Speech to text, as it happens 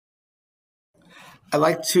I'd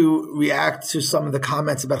like to react to some of the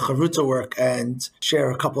comments about chavruta work and share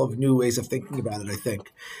a couple of new ways of thinking about it, I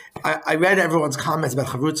think. I read everyone's comments about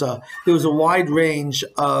chavruta. There was a wide range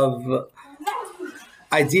of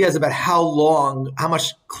ideas about how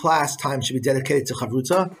much class time should be dedicated to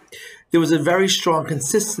chavruta. There was a very strong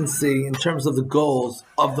consistency in terms of the goals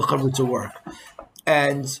of the chavruta work.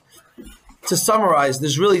 And to summarize,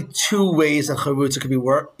 there's really two ways that chavruta can be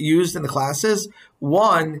used in the classes.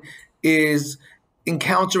 One is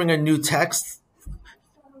encountering a new text,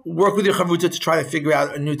 work with your chavruta to try to figure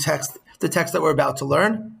out a new text, the text that we're about to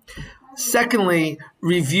learn. Secondly,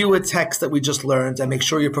 review a text that we just learned and make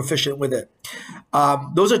sure you're proficient with it.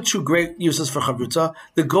 Those are two great uses for chavruta.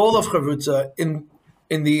 The goal of chavruta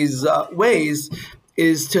in these ways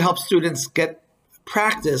is to help students get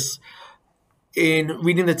practice in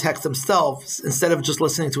reading the text themselves instead of just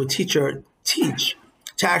listening to a teacher teach,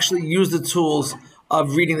 to actually use the tools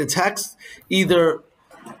of reading the text, either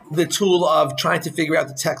the tool of trying to figure out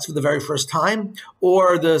the text for the very first time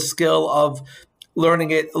or the skill of learning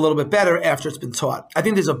it a little bit better after it's been taught. I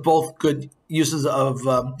think these are both good uses of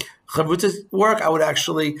chavruta's work.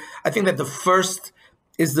 I think that the first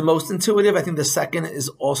is the most intuitive. I think the second is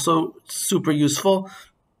also super useful.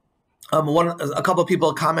 A couple of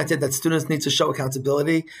people commented that students need to show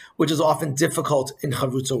accountability, which is often difficult in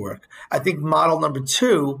chavruta work. I think model number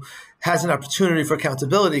 2 has an opportunity for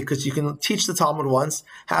accountability because you can teach the Talmud once,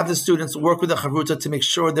 have the students work with the chavruta to make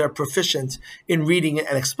sure they're proficient in reading it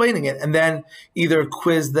and explaining it, and then either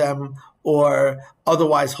quiz them or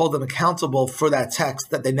otherwise hold them accountable for that text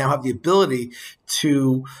that they now have the ability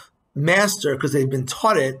to master because they've been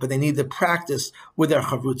taught it, but they need to practice with their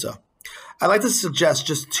chavruta. I'd like to suggest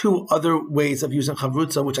just 2 other ways of using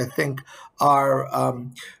chavruta, which I think are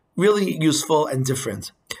really useful and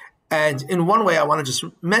different. And in one way, I want to just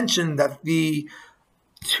mention that the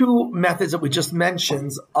 2 methods that we just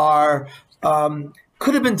mentioned are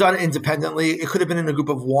could have been done independently. It could have been in a group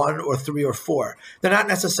of 1 or 3 or 4. They're not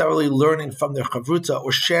necessarily learning from their chavruta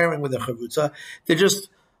or sharing with their chavruta. They're just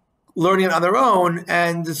learning it on their own,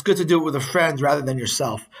 and it's good to do it with a friend rather than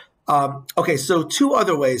yourself. Okay, so 2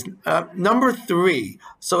 other ways. Number 3,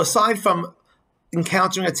 so aside from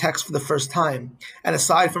encountering a text for the first time, and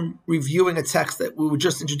aside from reviewing a text that we were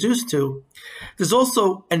just introduced to, there's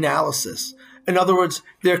also analysis. In other words,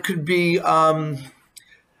 there could be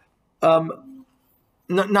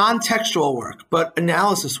non-textual work, but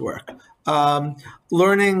analysis work.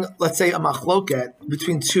 Learning, let's say, a machloket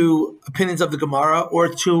between 2 opinions of the Gemara or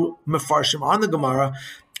 2 mefarshim on the Gemara,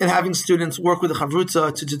 and having students work with the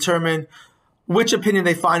chavruta to determine which opinion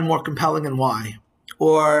they find more compelling and why,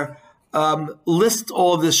 or list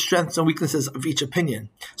all of the strengths and weaknesses of each opinion.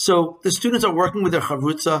 So the students are working with their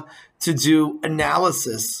chavruta to do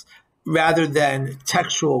analysis rather than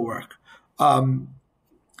textual work. In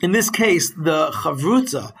this case, the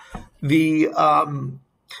chavruta, the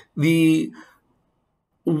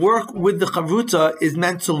work with the chavruta is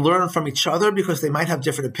meant to learn from each other because they might have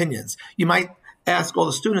different opinions. You might ask all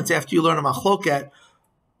the students after you learn a machloket,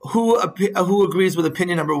 who agrees with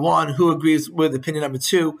opinion number 1, who agrees with opinion number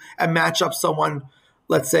 2, and match up someone,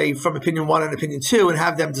 let's say, from opinion 1 and opinion 2, and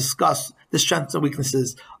have them discuss the strengths and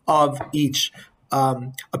weaknesses of each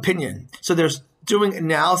opinion. So they're doing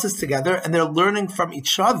analysis together, and they're learning from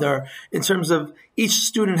each other in terms of each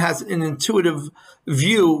student has an intuitive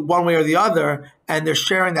view one way or the other, and they're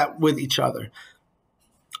sharing that with each other.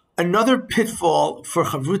 Another pitfall for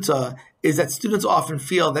chavruta is that students often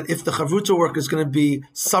feel that if the chavruta work is going to be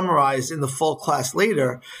summarized in the full class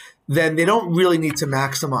later, then they don't really need to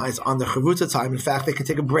maximize on their chavruta time. In fact, they can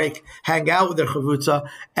take a break, hang out with their chavruta,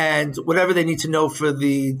 and whatever they need to know for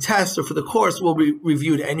the test or for the course will be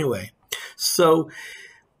reviewed anyway. So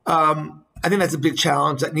I think that's a big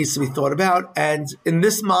challenge that needs to be thought about. And in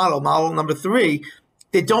this model number 3,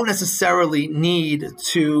 they don't necessarily need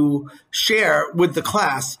to share with the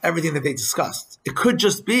class everything that they discussed. It could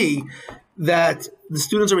just be that the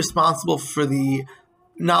students are responsible for the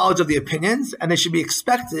knowledge of the opinions, and they should be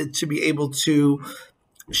expected to be able to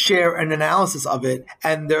share an analysis of it,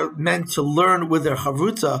 and they're meant to learn with their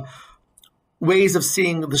chavruta ways of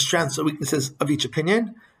seeing the strengths or weaknesses of each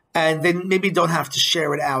opinion, and they maybe don't have to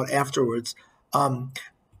share it out afterwards.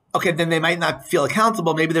 Okay, then they might not feel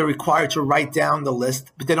accountable. Maybe they're required to write down the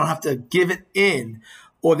list, but they don't have to give it in,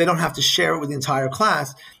 or they don't have to share it with the entire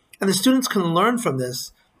class. And the students can learn from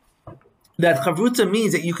this that chavruta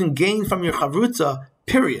means that you can gain from your chavruta,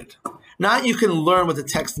 period. Not you can learn what the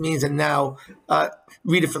text means and now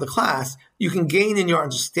read it for the class. You can gain in your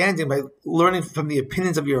understanding by learning from the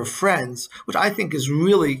opinions of your friends, which I think is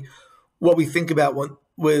really what we think about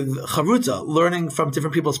chavruta, learning from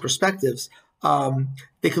different people's perspectives.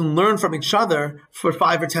 They can learn from each other for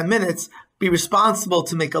 5 or 10 minutes, be responsible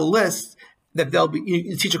to make a list that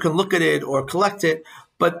the teacher can look at it or collect it,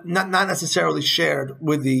 but not necessarily shared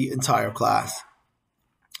with the entire class.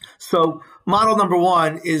 So model number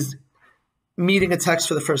 1 is meeting a text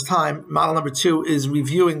for the first time. Model number 2 is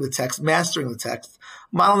reviewing the text, mastering the text.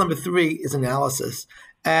 Model number 3 is analysis.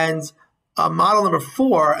 And model number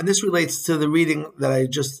 4, and this relates to the reading that I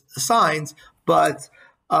just assigned, but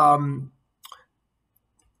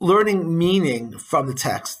learning meaning from the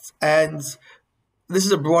text. And this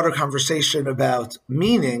is a broader conversation about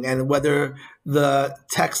meaning and whether the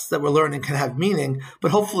text that we're learning can have meaning,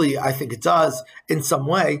 but hopefully I think it does in some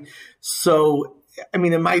way. So, I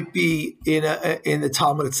mean, it might be in the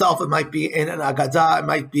Talmud itself, it might be in an Agadah, it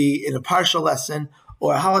might be in a Parsha lesson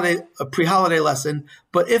or a pre-holiday lesson.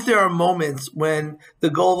 But if there are moments when the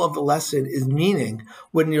goal of the lesson is meaning,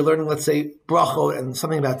 when you're learning, let's say, brachot and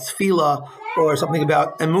something about tefillah or something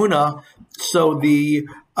about emunah, so the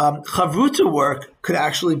chavruta work could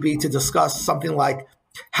actually be to discuss something like,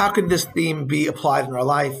 how can this theme be applied in our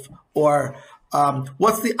life? Or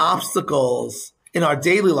what's the obstacles in our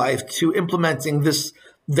daily life to implementing this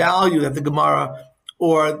value that the Gemara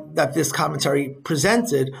or that this commentary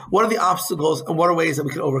presented? What are the obstacles and what are ways that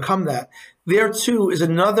we can overcome that? There too is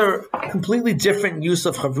another completely different use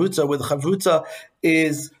of chavruta, where the chavruta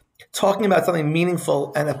is talking about something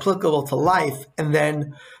meaningful and applicable to life, and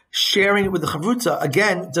then sharing it with the chavruta,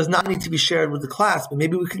 again, does not need to be shared with the class, but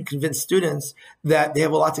maybe we can convince students that they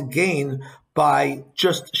have a lot to gain by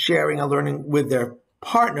just sharing and learning with their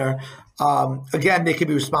partner. Again, they could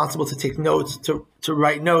be responsible to take notes, to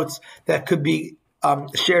write notes that could be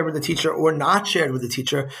shared with the teacher or not shared with the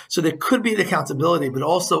teacher. So there could be an accountability, but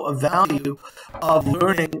also a value of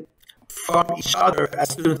learning from each other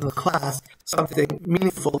as students in the class, something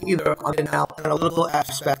meaningful either on an analytical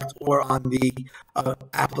aspect or on the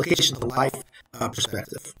application to life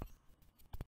perspective.